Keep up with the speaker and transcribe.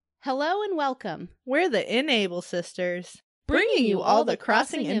Hello and welcome. We're the Enable Sisters, bringing you all the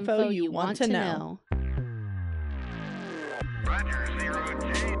crossing info you want to know. Roger,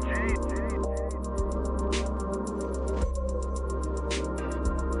 0G.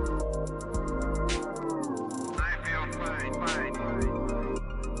 I feel fine.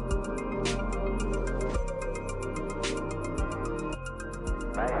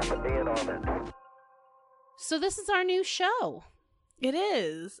 I have a deal on it. So this is our new show. It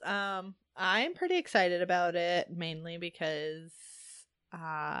is. I'm pretty excited about it, mainly because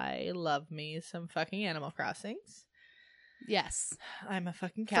I love me some fucking Animal Crossings. Yes. I'm a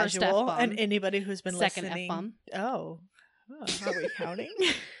fucking First casual, F-bomb. and anybody who's been Second listening. F-bomb. Oh, are we counting?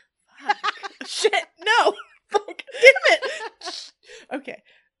 Fuck. Shit, no! Fuck, damn it! Okay.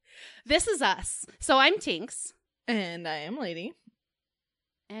 This is us. So I'm Tinks. And I am Lady.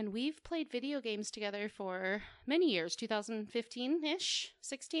 And we've played video games together for many years. 2015-ish?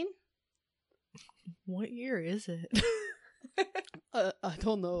 16? What year is it? I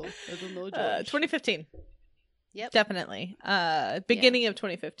don't know. 2015. Yep. Definitely. Beginning of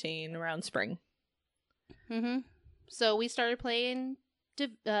 2015, around spring. Mm-hmm. So we started playing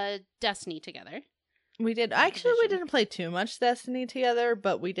Destiny together. We did. Actually, we Division. didn't play too much Destiny together,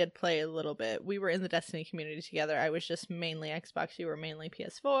 but we did play a little bit. We were in the Destiny community together. I was just mainly Xbox. You were mainly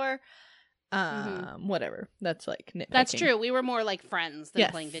PS4. Whatever. That's like nitpicking. That's true. We were more like friends than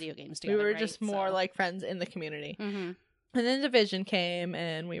Yes. playing video games We together. were right? just more So- like friends in the community. Mhm. And then Division came,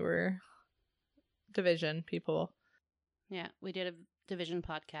 and we were Division people. Yeah, we did a Division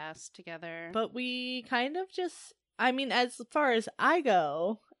podcast together. But we kind of just, I mean, as far as I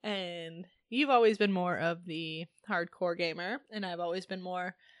go, and you've always been more of the hardcore gamer, and I've always been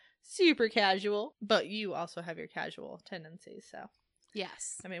more super casual, but you also have your casual tendencies, so.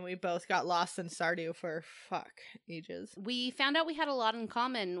 Yes. I mean, we both got lost in Stardew for, ages. We found out we had a lot in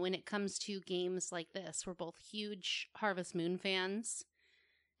common when it comes to games like this. We're both huge Harvest Moon fans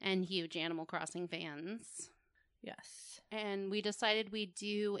and huge Animal Crossing fans. Yes. And we decided we'd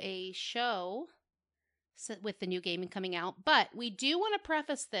do a show with the new game coming out. But we do want to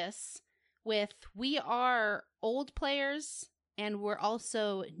preface this with we are old players and we're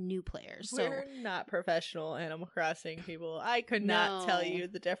also new players. So We're not professional Animal Crossing people. I could not tell No. you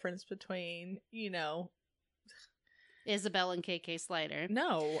the difference between, Isabelle and KK Slider.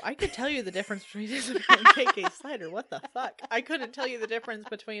 No, I could tell you the difference between Isabelle and KK Slider. What the fuck? I couldn't tell you the difference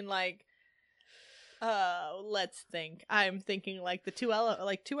between let's think. I'm thinking like the two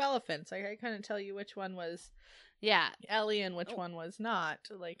elephants. I couldn't tell you which one was Yeah. Ellie and which one was not.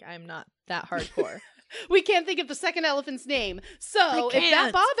 Like, I'm not that hardcore. We can't think of the second elephant's name. So if that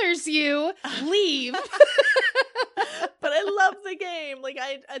can't. bothers you, leave. But I love the game. Like,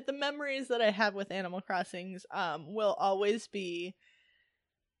 I the memories that I have with Animal Crossings will always be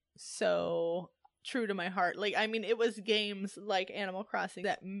so true to my heart. Like, I mean, it was games like Animal Crossing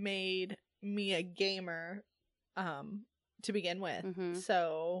that made me a gamer to begin with. Mhm.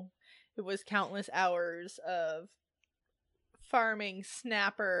 So it was countless hours of farming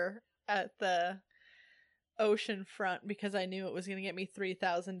snapper at the ocean front because I knew it was going to get me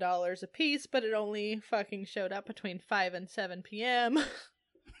 $3,000 a piece, but it only fucking showed up between 5 and 7 p.m.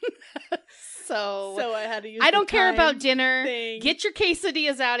 So So I had to use I the don't care about time dinner. thing. Get your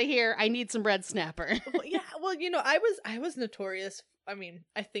quesadillas out of here. I need some red snapper. Well, yeah, well, I was notorious. I mean,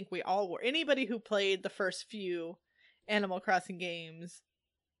 I think we all were. Anybody who played the first few Animal Crossing games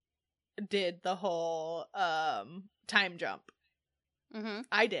did the whole time jump. Mm-hmm.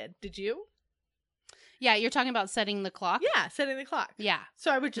 I did. Did you? Yeah, you're talking about setting the clock? Yeah, setting the clock. Yeah.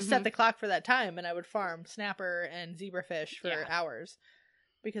 So I would just set Mhm. the clock for that time, and I would farm snapper and zebrafish for Yeah. hours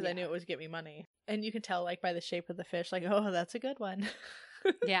because I Yeah. knew it would get me money. And you can tell, like, by the shape of the fish, like, oh, that's a good one.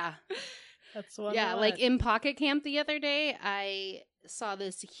 Yeah. That's the one. Yeah, I like want. in Pocket Camp the other day, I saw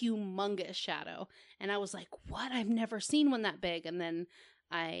this humongous shadow, and I was like, what? I've never seen one that big. And then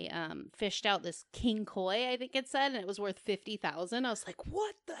I fished out this king koi, I think it said, and it was worth 50,000. I was like,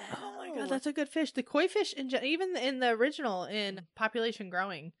 what the hell? Oh my god, that's a good fish. The koi fish, even in the original, in Population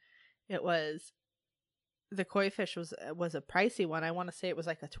Growing, it was the koi fish was a pricey one. I want to say it was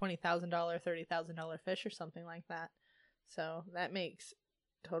like a $20,000, $30,000 fish or something like that. So that makes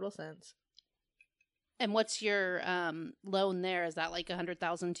total sense. And what's your loan there? Is that like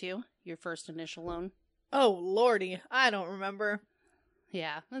 100,000 too? Your first initial loan? Oh lordy, I don't remember.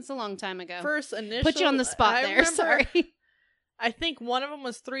 Yeah, that's a long time ago. First initial. Put you on the spot I there. remember- Sorry. I think one of them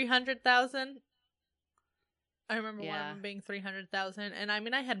was 300,000. I remember one of Yeah. them being 300,000, and I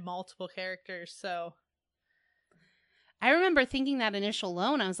mean I had multiple characters, so I remember thinking that initial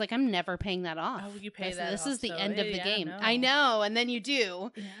loan, I was like, I'm never paying that off. Oh, you pay that This off, is the so end of the yeah, game. no. I know, and then you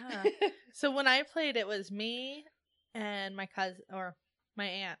do. Yeah. So when I played, it was me and my cousin, or my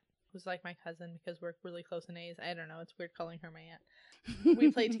aunt, who's like my cousin because we're really close in age. I don't know. It's weird calling her my aunt.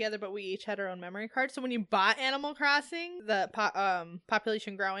 We played together, but we each had our own memory card. So when you bought Animal Crossing, the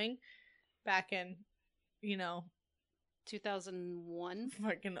population growing back in, 2001.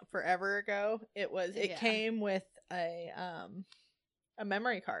 fucking forever ago, it came with a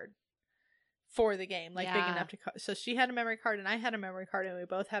memory card for the game, like big Yeah. enough to so she had a memory card and I had a memory card, and we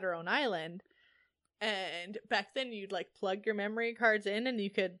both had our own island. And back then you'd like plug your memory cards in and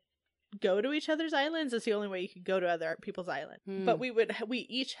you could go to each other's islands. It's the only way you could go to other people's island. Hmm. But we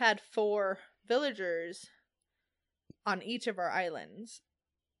each had 4 villagers on each of our islands.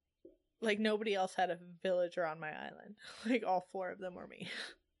 Like nobody else had a villager on my island. Like all 4 of them were me,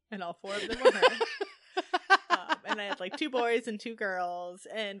 and all 4 of them were her. And I had like 2 boys and 2 girls.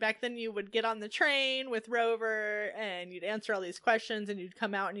 And back then you would get on the train with Rover and you'd answer all these questions, and you'd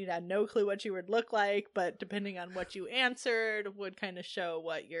come out and you'd have no clue what you would look like, but depending on what you answered would kind of show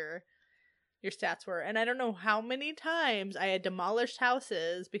what your stats were. And I don't know how many times I had demolished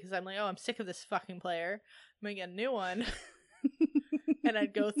houses because I'm like, oh, I'm sick of this fucking player. I'm gonna get a new one. And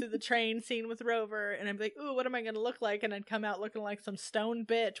I'd go through the train scene with Rover, and I'd be like, ooh, what am I gonna look like? And I'd come out looking like some stone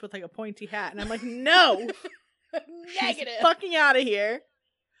bitch with like a pointy hat. And I'm like, no! Negative. She's fucking out of here.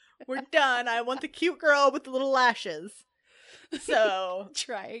 We're done. I want the cute girl with the little lashes. So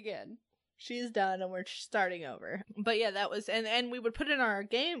Try again. she's done, and we're starting over. But yeah, that was, and we would put in our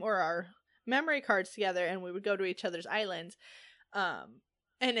game or our memory cards together, and we would go to each other's islands. And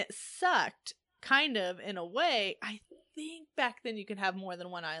it sucked, kind of, in a way. I think back then you could have more than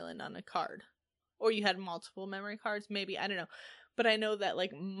one island on a card, or you had multiple memory cards, maybe, I don't know. But I know that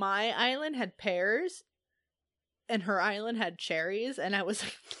like my island had pears and her island had cherries, and I was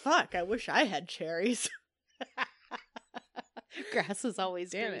like, fuck, I wish I had cherries. Grass is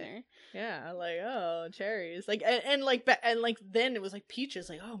always Damn it. greener. Yeah, like, oh, cherries. Like, and then it was like peaches.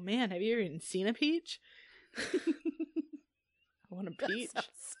 Like, oh man, have you even seen a peach? I want a peach. That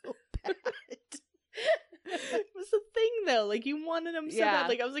sounds so bad. It was a thing though. Like, you wanted them so Yeah. bad.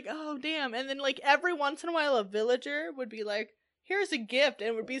 Like, I was like, oh damn. And then like every once in a while, a villager would be like, here's a gift, and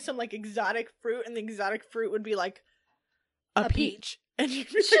it would be some like exotic fruit, and the exotic fruit would be like a peach. And you'd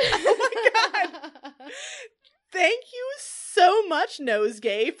be like, oh my god. Thank you so much,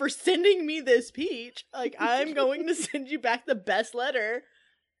 Nosegay, for sending me this peach. Like, I'm going to send you back the best letter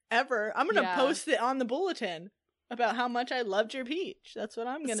ever. I'm going to Yeah. post it on the bulletin about how much I loved your peach. That's what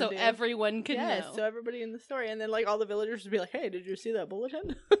I'm going to So do. everyone can Yes, know. so everybody in the story. And then, like, all the villagers would be like, hey, did you see that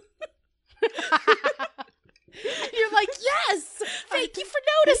bulletin? You're like, yes! Thank you for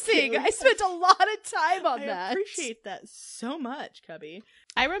noticing! you. I spent a lot of time on I that. appreciate that so much, Cubby.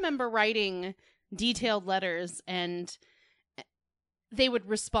 I remember writing detailed letters, and they would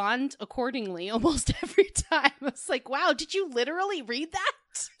respond accordingly almost every time. I was like, wow, did you literally read that?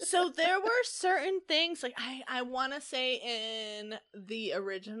 So there were certain things, like I want to say in the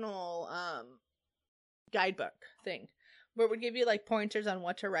original guidebook thing, where it would give you like pointers on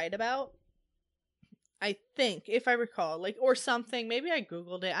what to write about. I think, if I recall, like, or something. Maybe I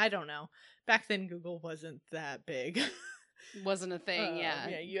Googled it. I don't know. Back then, Google wasn't that big. Wasn't a thing, yeah.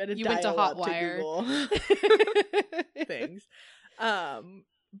 Yeah, you had to You went to dial up Hotwire. Google things.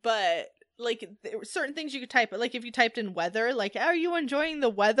 But like there were certain things you could type. Like if you typed in weather, like, are you enjoying the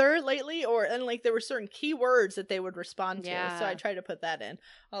weather lately? And like there were certain keywords that they would respond to. Yeah. So I tried to put that in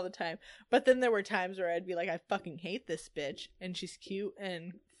all the time. But then there were times where I'd be like, I fucking hate this bitch, and she's cute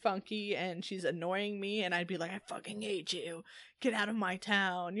and funky and she's annoying me, and I'd be like, I fucking hate you. Get out of my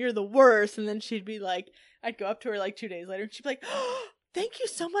town. You're the worst. And then she'd be like, I'd go up to her like 2 days later and she'd be like, oh, thank you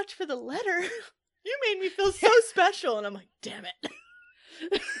so much for the letter. You made me feel so special. And I'm like, damn it.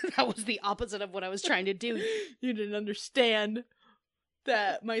 That was the opposite of what I was trying to do. You didn't understand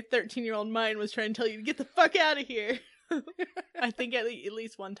that my 13-year-old mind was trying to tell you to get the fuck out of here. I think at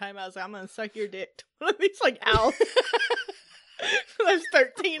least one time I was like, I'm gonna suck your dick to one of these like owls. I was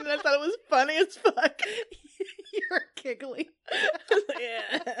 13 and I thought it was funny as fuck. You're giggling.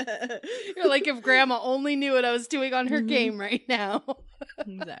 Yeah. You're like, if grandma only knew what I was doing on her Mhm. game right now.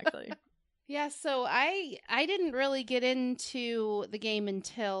 Exactly. Yeah, so I didn't really get into the game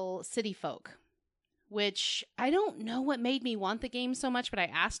until City Folk, which I don't know what made me want the game so much, but I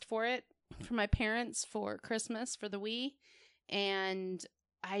asked for it from my parents for Christmas for the Wii, and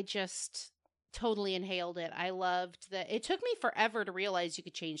I just totally inhaled it. I loved that. It took me forever to realize you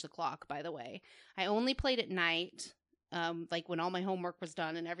could change the clock, by the way. I only played at night, like when all my homework was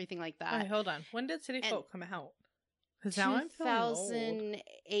done and everything like that. Wait, hold on. When did City And- Folk come out? Because now I'm feeling old.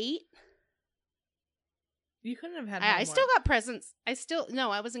 2008. You couldn't have had I still got presents. No,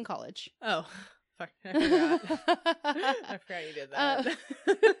 I was in college. Oh, fuck. I forgot. I forgot you did that.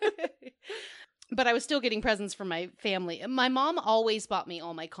 But I was still getting presents from my family. My mom always bought me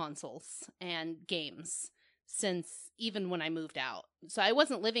all my consoles and games since even when I moved out. So I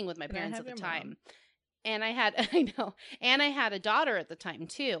wasn't living with my parents at the time. And I had a daughter at the time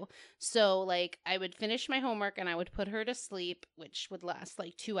too. So like I would finish my homework and I would put her to sleep, which would last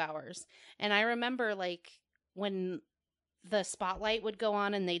like 2 hours. And I remember like when the spotlight would go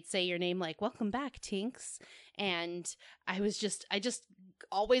on and they'd say your name, like, welcome back, Tinks. And I just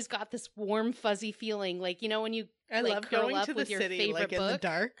always got this warm, fuzzy feeling. Like, you know, when you I like love curl going up to with the your city, favorite like book. in the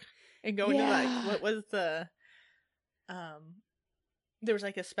dark and going to like, what was the, there was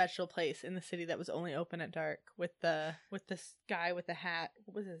like a special place in the city that was only open at dark with this guy with the hat.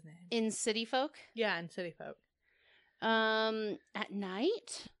 What was his name? In City Folk? Yeah, in City Folk. At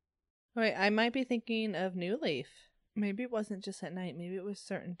night? Wait, I might be thinking of New Leaf. Maybe it wasn't just at night. Maybe it was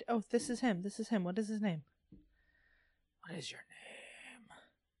certain. Oh, this is him. This is him. What is his name? What is your name?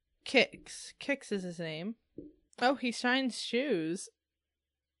 Kix. Kix is his name. Oh, he shines shoes.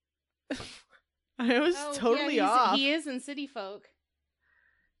 I was totally off. He is in City Folk.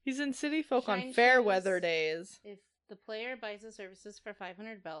 He's in City Folk Shine on fair shoes. weather days. If the player buys the services for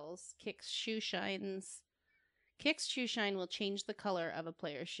 500 bells, Kix Shoe Shines. Kix Shoe Shine will change the color of a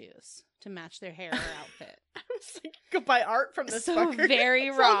player's shoes to match their hair or outfit. I was like, go buy art from this So fucker. very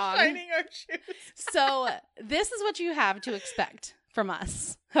It's all wrong. shining our shoes. So this is what you have to expect from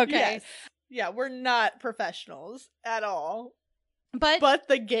us. Okay. Yes. Yeah, we're not professionals at all. But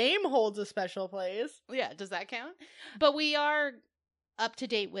the game holds a special place. yeah, does that count? But we are up to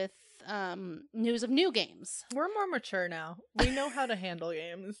date with news of new games. We're more mature now. We know how to handle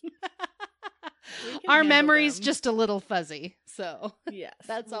games. We can Our handle memory's them. just a little fuzzy. So Yes,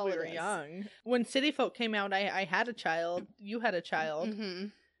 That's all we it were is. young. When City Folk came out, I had a child. You had a child. hmm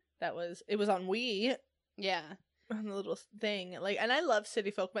It was on Wii, yeah. on the little thing. Like, and I love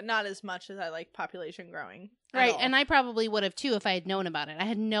City Folk, but not as much as I like Population Growing. at Right, all. and I probably would have too if I had known about it. I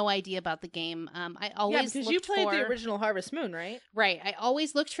had no idea about the game. I always because looked you played for the original Harvest Moon, right? right. I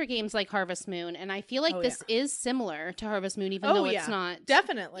always looked for games like Harvest Moon, and I feel like Oh, this is similar to Harvest Moon, even Oh, though yeah. it's not.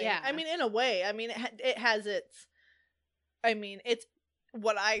 Definitely. Yeah. I mean, in a way. I mean, it has its. I mean, it's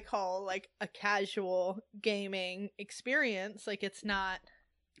what I call like a casual gaming experience. Like, it's not.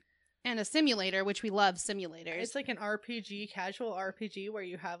 And a simulator, which we love simulators. It's like an RPG, casual RPG, where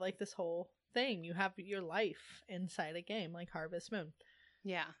you have like this whole thing. You have your life inside a game, like Harvest Moon.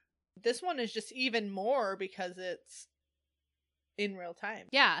 yeah, This one is just even more because it's in real time.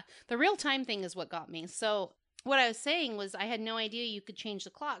 yeah. The real time thing is what got me. So what I was saying was I had no idea you could change the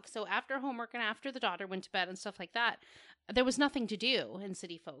clock. So after homework and after the daughter went to bed and stuff like that, there was nothing to do in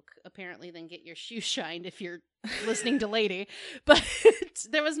City Folk, apparently, than get your shoes shined if you're listening to Lady. But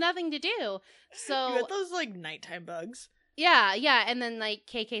there was nothing to do. You So had those like nighttime bugs. yeah. And then like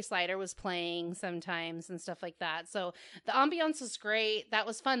KK Slider was playing sometimes and stuff like that. So the ambiance was great. That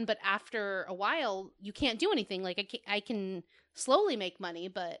was fun. But after a while, you can't do anything. Like I can slowly make money,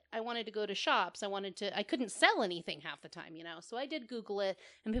 but I wanted to go to shops. I couldn't sell anything half the time, you know? So I did Google it,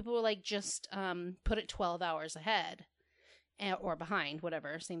 and people were like, just put it 12 hours ahead. Or behind,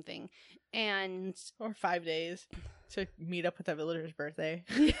 whatever, same thing. And Or 5 days to meet up with a villager's birthday.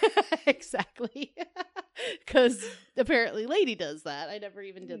 yeah, exactly. Because apparently Lady does that. I never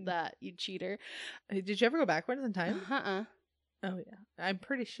even did that, you cheater. Did you ever go backwards in time? Uh-uh. Oh, yeah. I'm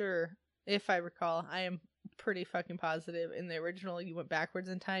pretty sure, if I recall, I am pretty fucking positive in the original, you went backwards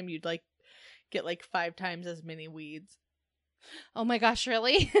in time, you'd like get like 5 times as many weeds. Oh my gosh,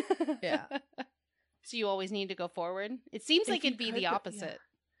 really? Yeah. So you always need to go forward? It seems If like it'd you be the could, yeah. opposite.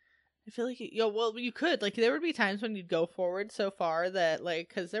 I feel like, well, you could. Like, there would be times when you'd go forward so far that, like,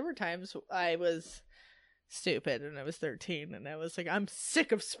 because there were times I was stupid and I was 13 and I was like, I'm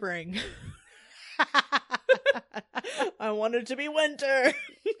sick of spring. I want it to be winter.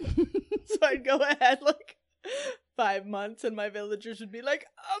 So I'd go ahead, like, 5 months and my villagers would be like,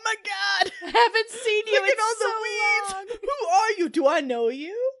 oh my god! I haven't seen you Look in at all so the weeds! long. Who are you? Do I know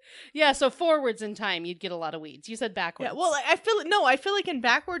you? Yeah, so forwards in time, you'd get a lot of weeds. You said backwards. Yeah, well, I feel like in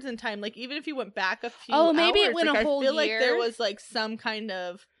backwards in time, like even if you went back a few Oh, maybe it hours, went like, a whole I feel like there year. was like some kind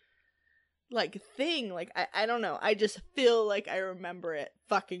of like thing, like I don't know. I just feel like I remember it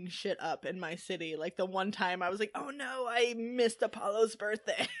fucking shit up in my city. Like the one time I was like, oh no, I missed Apollo's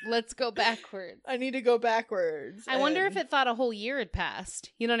birthday. Let's go backwards. I need to go backwards. I wonder if And- it thought a whole year had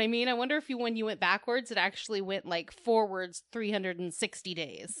passed. You know what I mean? I wonder if when you went backwards, it actually went like forwards 360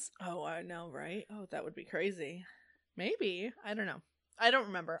 days. Oh, I know, right? Oh, that would be crazy. Maybe. I don't know. I don't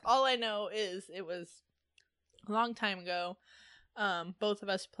remember. All I know is it was a long time ago. Both of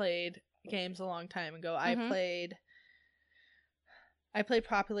us played games a long time ago. Mhm. I played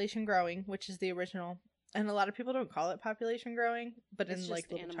Population Growing, which is the original. And a lot of people don't call it Population Growing, but It's in just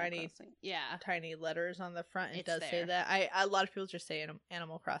like little Animal tiny Crossing. Yeah. tiny letters on the front, it It's does say there. that. A lot of people just say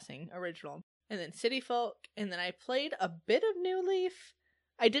Animal Crossing original. And then City Folk, and then I played a bit of New Leaf.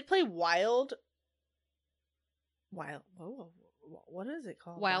 I did play Wild. Whoa, what is it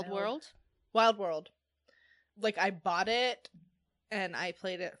called? Wild World. Wild World. Like, I bought it and I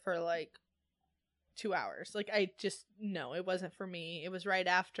played it for like 2 hours. Like, no, it wasn't for me. It was right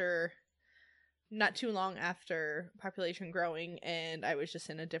after, not too long after Population Growing, and I was just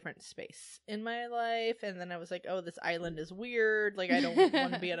in a different space in my life. And then I was like, oh, this island is weird. Like, I don't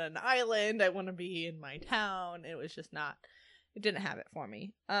want to be on an island. I want to be in my town. It was just not, it didn't have it for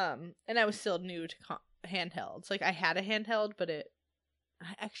me. And I was still new to handhelds. Like, I had a handheld, but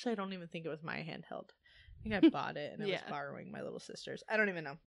I don't even think it was my handheld. I think I bought it and I was borrowing my little sister's. I don't even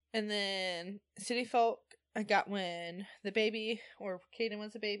know. And then City Folk, I got when the baby, or Caden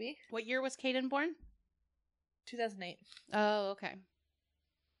was a baby. What year was Caden born? 2008. Oh, okay.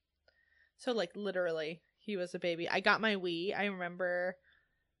 So, like, literally, he was a baby. I got my Wii. I remember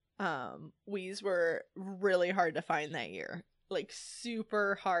Wiis were really hard to find that year. Like,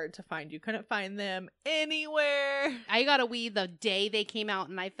 super hard to find. You couldn't find them anywhere. I got a Wii the day they came out,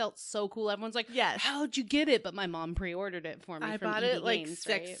 and I felt so cool. Everyone's like, Yes. how'd you get it? But my mom pre-ordered it for me. I from bought EB it like Games,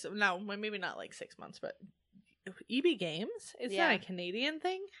 6, right? no, maybe not like 6 months, but EB Games? Is that a Canadian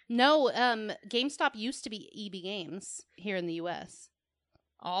thing? No, GameStop used to be EB Games here in the U.S.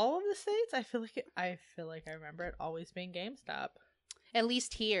 All of the states? I feel like I remember it always being GameStop. At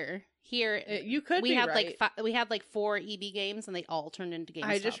least here. Here, You could we be had right. we had like 4 EB Games, and they all turned into GameStops.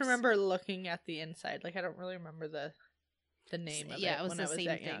 I just remember looking at the inside. Like, I don't really remember the name of it. Yeah, it was when the I was same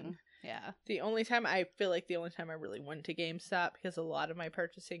that thing. young. Yeah. The only time I really went to GameStop, because a lot of my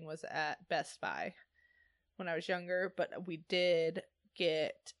purchasing was at Best Buy when I was younger, but we did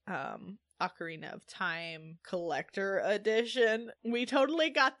get Ocarina of Time Collector Edition. We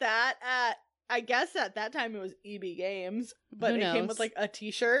totally got that at, I guess at that time it was EB Games, but Who it came knows? with like a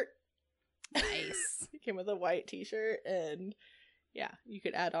t-shirt. Nice. It came with a white t-shirt, and yeah, you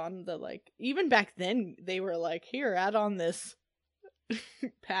could add on the, like, even back then they were like, here, add on this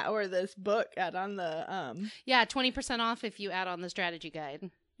or this book, add on the Yeah, 20% off if you add on the strategy guide.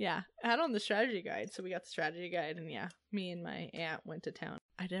 yeah, add on the strategy guide. So we got the strategy guide, and yeah, me and my aunt went to town.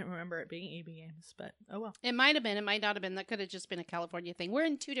 I didn't remember it being EB Games, but oh well. It might have been. It might not have been. That could have just been a California thing. We're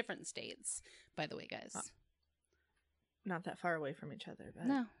in 2 different states, by the way, guys. Not that far away from each other, but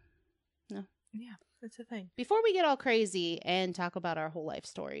No. yeah, it's a thing. Before we get all crazy and talk about our whole life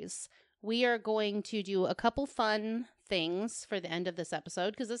stories, we are going to do a couple fun things for the end of this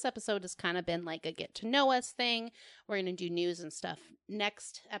episode, because this episode has kind of been like a get to know us thing. We're going to do news and stuff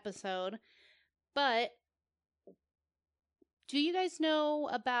next episode. But do you guys know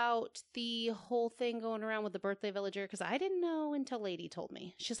about the whole thing going around with the birthday villager? Because I didn't know until Lady told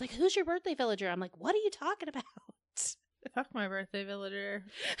me. She's like, who's your birthday villager? I'm like, what are you talking about? Fuck my birthday villager.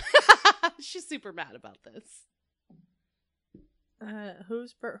 She's super mad about this. Who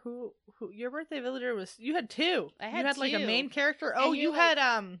your birthday villager was? You had 2. I had you had like a 2. main character. And Oh, you're you like-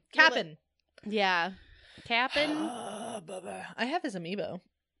 had Cap'n. Yeah. Cap'n. Bubba. I have his amiibo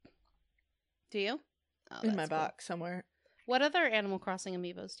Do you? Oh, in my that's cool. box somewhere. What other Animal Crossing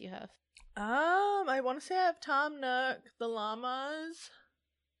amiibos do you have? I want to say I have Tom Nook, the llamas,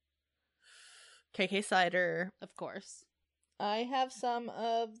 KK Slider. Of course. I have some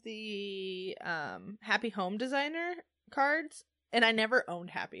of the Happy Home Designer cards, and I never owned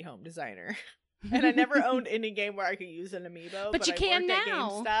Happy Home Designer, and I never owned any game where I could use an amiibo. But you I can worked at now.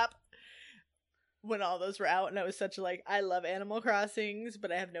 GameStop when all those were out, and I was such like, I love Animal Crossings,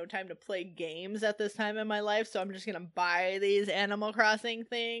 but I have no time to play games at this time in my life, so I'm just gonna buy these Animal Crossing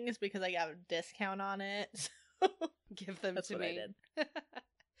things because I got a discount on it. Give them That's to what me. I did.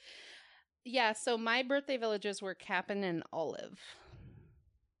 Yeah, so my birthday villagers were Cap'n and Olive.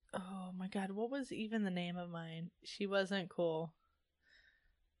 Oh my god, what was even the name of mine? She wasn't cool.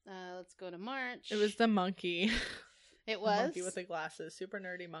 Let's go to March. It was the monkey. It The was monkey with the glasses. Super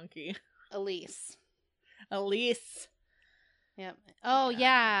nerdy monkey. Elise. Elise. Yep. Oh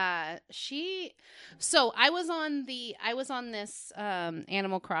yeah. So I was on this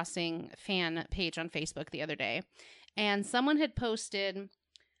Animal Crossing fan page on Facebook the other day, and someone had posted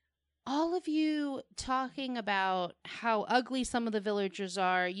all of you talking about how ugly some of the villagers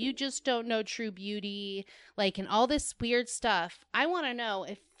are. You just don't know true beauty, like, and all this weird stuff. I want to know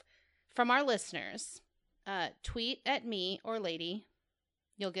if, from our listeners, tweet at me or Lady.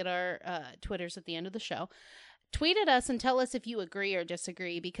 You'll get our Twitters at the end of the show. Tweet at us and tell us if you agree or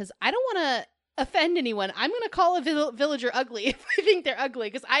disagree, because I don't want to offend anyone. I'm going to call a villager ugly if I think they're ugly,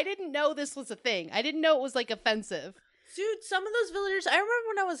 because I didn't know this was a thing. I didn't know it was like offensive. Dude, some of those villagers, I remember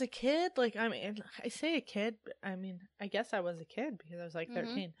when I was a kid, like, I mean, I say a kid, but I mean, I guess I was a kid because I was like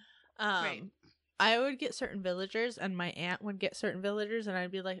 13. Right. I would get certain villagers, and my aunt would get certain villagers, and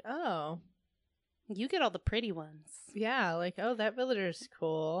I'd be like, oh, You get all the pretty ones. yeah, like, oh, that villager's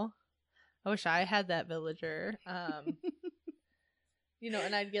cool. I wish I had that villager. You know,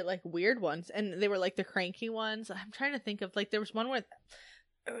 and I'd get like weird ones, and they were like the cranky ones. I'm trying to think of, like, there was one where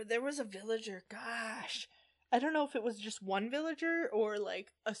there was a villager, gosh. I don't know if it was just one villager or like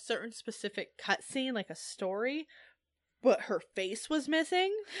a certain specific cutscene, like a story, but her face was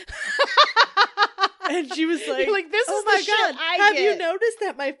missing. And she was like, You're like, this oh is my the shit I have get. you noticed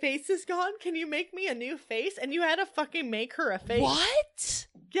that my face is gone? Can you make me a new face? And you had to fucking make her a face. What?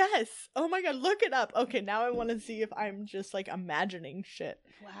 Yes. Oh my god, look it up. Okay, now I want to see if I'm just like imagining shit.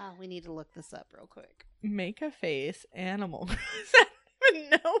 Wow, we need to look this up real quick. Make a face animal. I don't even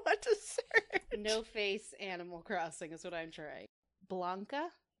know what to search. No face Animal Crossing is what I'm trying. Blanca?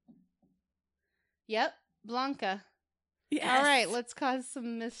 Yep, Blanca. Yes. All right, let's cause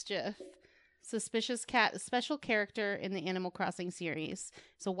some mischief. Suspicious cat, a special character in the Animal Crossing series.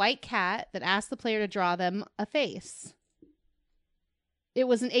 It's a white cat that asks the player to draw them a face. It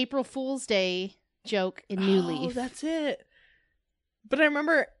was an April Fool's Day joke in New Leaf. Oh, that's it. But I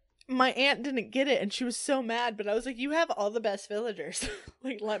remember my aunt didn't get it, and she was so mad. But I was like, you have all the best villagers.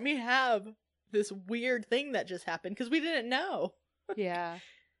 Like, let me have this weird thing that just happened, because we didn't know. Yeah.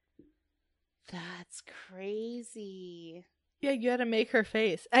 That's crazy. Yeah, you had to make her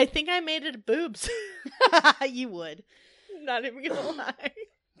face. I think I made it boobs. You would. Not even gonna lie.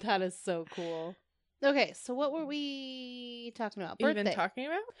 That is so cool. Okay, so what were we talking about? Birthday. Even talking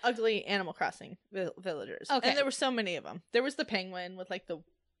about ugly Animal Crossing villagers. Okay. And there were so many of them. There was the penguin with like the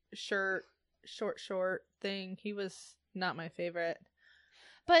short thing. He was not my favorite.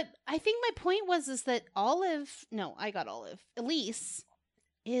 But I think my point was is that Elise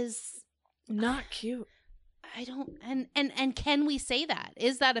is Not cute. I don't and can we say that?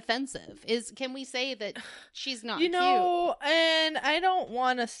 Is that offensive? Can we say that she's not You know, and I don't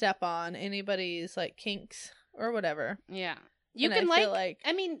want to step on anybody's like kinks or whatever. cute? Yeah. You And can I feel like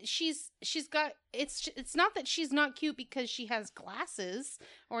I mean, she's got it's not that she's not cute because she has glasses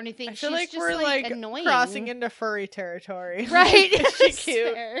or anything. I feel she's like just we're like annoying. crossing into furry territory. Right. Is she That's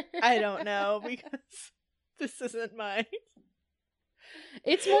cute? fair. I don't know, because this isn't mine.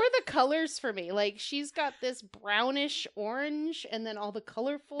 It's more the colors for me. Like she's got this brownish orange, and then all the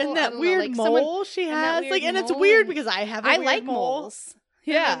colorful And I that don't know, weird like mole she and that has, weird like, and it's mole weird and- because I have a I weird like mole. moles.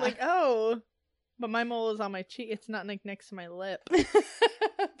 And Yeah, I'm like, oh, but my mole is on my cheek. It's not like next to my lip.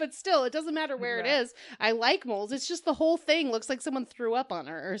 but still, it doesn't matter where Right. it is. I like moles. It's just the whole thing looks like someone threw up on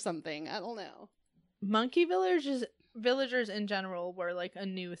her or something. I don't know. Monkey villagers in general were like a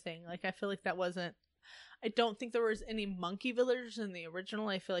new thing. Like I feel like that wasn't. I don't think there was any monkey villagers in the original.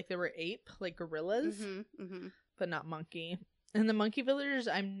 I feel like there were ape, like gorillas, but not monkey. And the monkey villagers,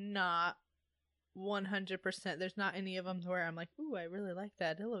 I'm not 100%. There's not any of them where I'm like, ooh, I really like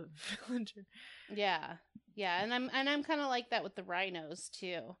that villager. Yeah, and I'm kind of like that with the rhinos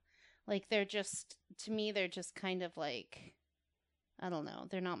too. Like they're just to me, they're just kind of like I don't know.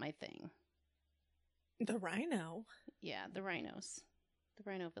 They're not my thing. The rhino. Yeah, the rhinos, the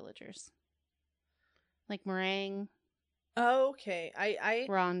rhino villagers, like Meringue, Okay, I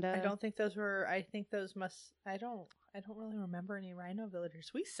Rhonda. I don't think those were. I think those must. I don't really remember any rhino villagers.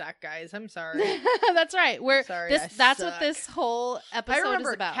 We suck, guys. I'm sorry. That's right. We're Sorry, I That's suck. what this whole episode I remember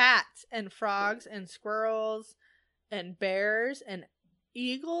is about. cats and frogs and squirrels and bears and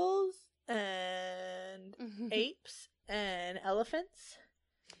eagles and apes and elephants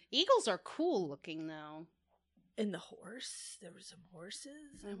Eagles are cool looking though. and the horse. There were some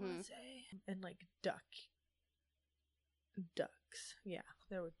horses, I want Mhm. to say, and like ducks. Yeah,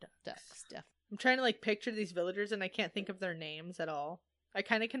 there were ducks. Ducks, definitely. I'm trying to like picture these villagers, and I can't think of their names at all. I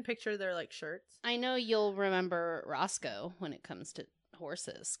kind of can picture their like shirts. I know you'll remember Roscoe when it comes to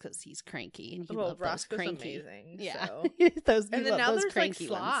horses because he's cranky and you Well, love those Roscoe's cranky. amazing. Yeah, So. those. And you then love now those there's like cranky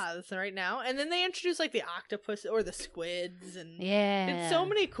ones. sloths right now, and then they introduce like the octopus or the squids, and Yeah, it's so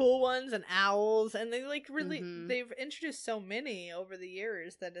many cool ones and owls, and they like really Mhm. they've introduced so many over the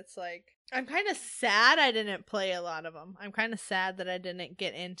years that it's like I'm kind of sad I didn't play a lot of them. I'm kind of sad that I didn't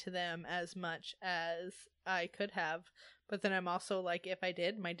get into them as much as I could have. But then I'm also like, if I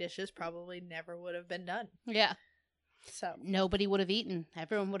did, my dishes probably never would have been done. Yeah. So Nobody would have eaten.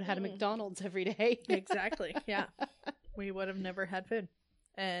 Everyone would have had a Mm. McDonald's every day. exactly, yeah. We would have never had food.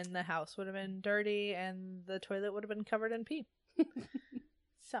 And the house would have been dirty and the toilet would have been covered in pee.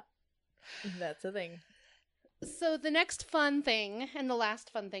 So that's the thing. So the next fun thing, and the last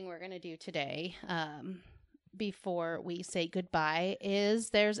fun thing we're going to do today, before we say goodbye, is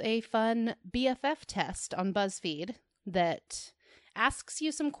there's a fun BFF test on BuzzFeed that asks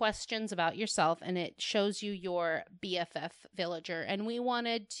you some questions about yourself, and it shows you your BFF villager. And we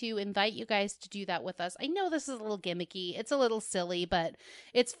wanted to invite you guys to do that with us. I know this is a little gimmicky. It's a little silly, but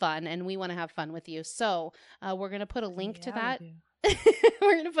it's fun, and we want to have fun with you. So we're going to put a link to Yeah, that. we do.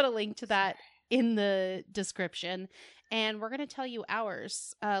 We're going to put a link to that in the description, and we're going to tell you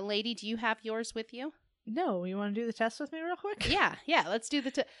ours. Lady, do you have yours with you? No, you want to do the test with me real quick? Yeah, let's do the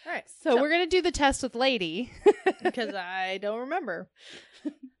test. All right. So we're going to do the test with Lady. because I don't remember.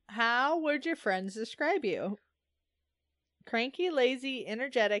 How would your friends describe you? Cranky, lazy,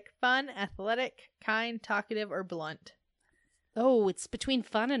 energetic, fun, athletic, kind, talkative, or blunt? Oh, it's between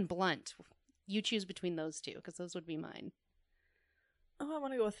fun and blunt. You choose between those two, because those would be mine. Oh, I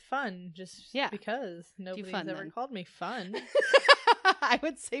want to go with fun, just Yeah. because nobody's fun, ever then. called me fun. I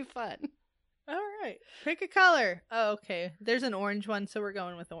would say fun. All right. Pick a color. Oh, okay. There's an orange one, so we're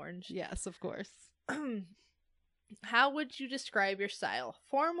going with orange. Yes, of course. How would you describe your style?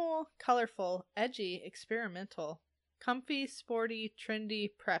 Formal, colorful, edgy, experimental, comfy, sporty, trendy,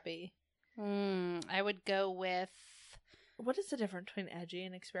 preppy. I would go with... What is the difference between edgy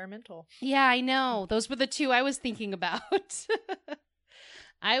and experimental? Yeah, I know. Those were the two I was thinking about.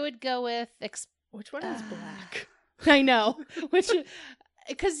 I would go with... Which one is black? I know. Which...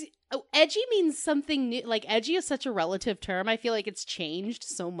 Because edgy means something new. Like, edgy is such a relative term. I feel like it's changed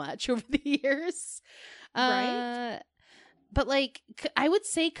so much over the years. Right? But, like, I would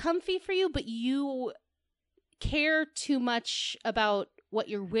say comfy for you, but you care too much about what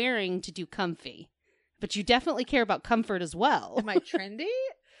you're wearing to do comfy. But you definitely care about comfort as well. Am I trendy?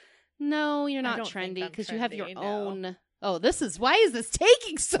 No, you're I not don't think trendy I'm because you have your trendy, no. own... Oh, why is this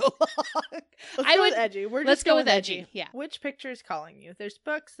taking so long? Let's I go would- with edgy. let's Just go going with edgy. Yeah. Which picture is calling you? There's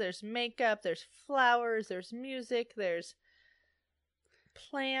books, there's makeup, there's flowers, there's music, there's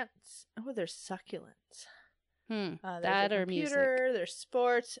plants. Oh, there's succulents. There's That a or music. computer, there's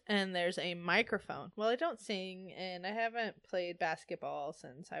sports, and there's a microphone. Well, I don't sing, and I haven't played basketball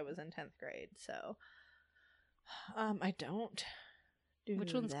since I was in 10th grade, so I don't do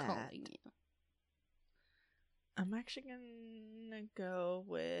Which one's that. calling you? I'm actually gonna go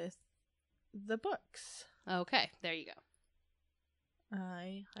with the books. Okay, there you go.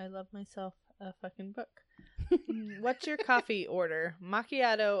 I love myself a fucking book. What's your coffee order?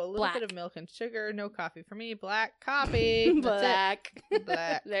 Macchiato, a little Black. bit of milk and sugar, no coffee for me. Black coffee. That's it. Black.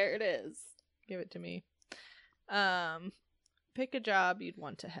 Black. There it is. Give it to me. Pick a job you'd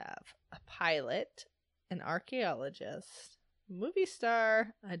want to have. A pilot, an archaeologist, movie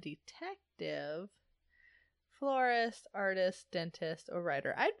star, a detective, florist, artist, dentist, or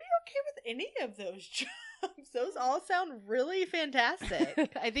writer. I'd be okay with any of those jobs. Those all sound really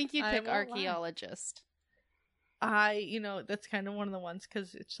fantastic. I think you'd I pick won't lie. archaeologist. That's kind of one of the ones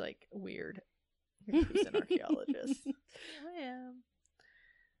because it's like weird. Who's an archaeologist? I am.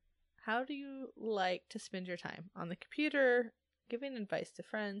 How do you like to spend your time? On the computer, giving advice to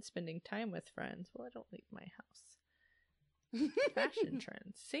friends, spending time with friends. Well, I don't leave my house. Fashion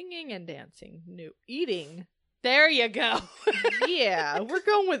trends, singing and dancing, new eating. There you go. Yeah, we're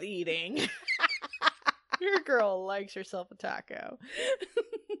going with eating. Your girl likes herself a taco.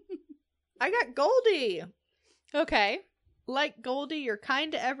 I got Goldie. Okay. Like Goldie, you're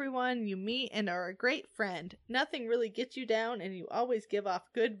kind to everyone you meet and are a great friend. Nothing really gets you down, and you always give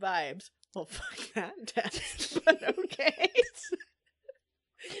off good vibes. Well, fuck that test, but okay.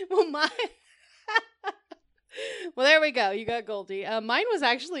 Well, well, there we go. You got Goldie. Mine was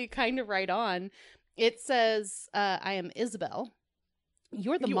actually kind of right on. It says, I am Isabel.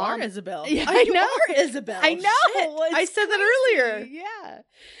 You're the You mom. are Isabel. Yeah, Oh, I you know. are Isabel. I know. Shit. I It's said that crazy. earlier.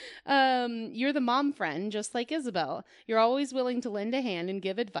 Yeah. You're the mom friend, just like Isabel. You're always willing to lend a hand and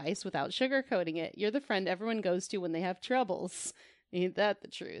give advice without sugarcoating it. You're the friend everyone goes to when they have troubles. Ain't that the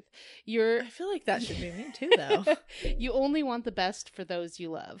truth? I feel like that should be me too, though. You only want the best for those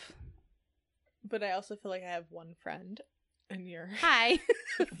you love. But I also feel like I have one friend, and you're Hi.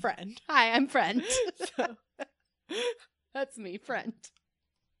 friend. Hi, I'm friend. So That's me, friend.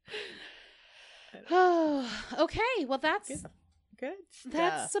 I don't- Oh, okay. Well, good stuff.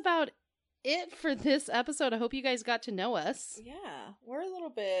 that's about it for this episode. I hope you guys got to know us. Yeah, we're a little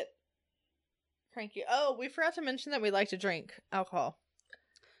bit cranky. Oh, we forgot to mention that we like to drink alcohol.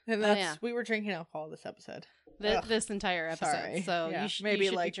 And Oh, that's yeah. we were drinking alcohol this episode. Ugh, This entire episode. Sorry. So Yeah, you, sh- maybe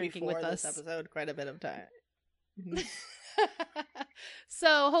you should like be drinking before with this us. episode, quite a bit of time.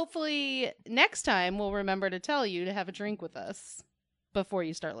 So hopefully next time we'll remember to tell you to have a drink with us before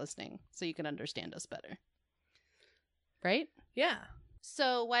you start listening so you can understand us better. Right? Yeah.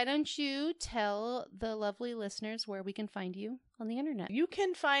 So why don't you tell the lovely listeners where we can find you on the internet? You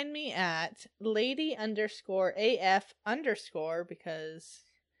can find me at lady_AF_ because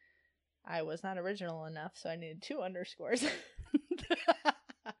I was not original enough, so I needed 2 underscores.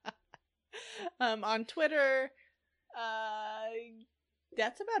 On Twitter,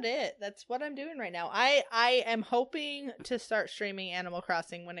 that's about it. That's what I'm doing right now. I am hoping to start streaming Animal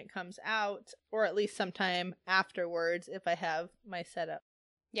Crossing when it comes out, or at least sometime afterwards if I have my setup.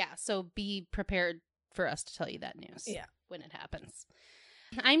 Yeah, so be prepared for us to tell you that news when it happens.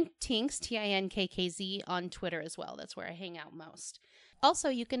 I'm Tinks, TINKKZ, on Twitter as well. That's where I hang out most. Also,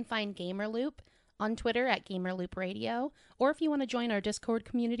 you can find Gamerloop on Twitter at Gamerloop Radio, or if you want to join our Discord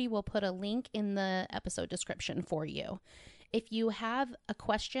community, we'll put a link in the episode description for you. If you have a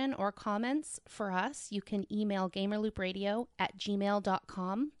question or comments for us, you can email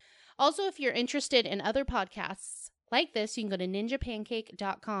gamerloopradio@gmail.com. Also, if you're interested in other podcasts like this, you can go to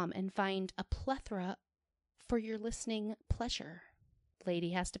ninjapancake.com and find a plethora for your listening pleasure.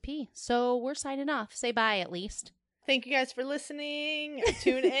 Lady has to pee, so we're signing off. Say bye at least. Thank you guys for listening.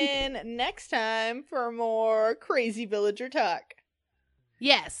 Tune in next time for more Crazy Villager talk.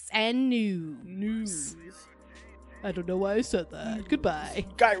 Yes, and news. I don't know why I said that. Goodbye.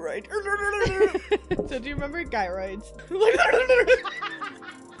 Gyroid. So do you remember gyroids?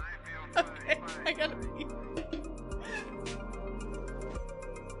 Okay, I gotta pee.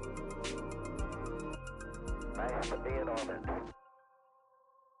 I have a deal on it.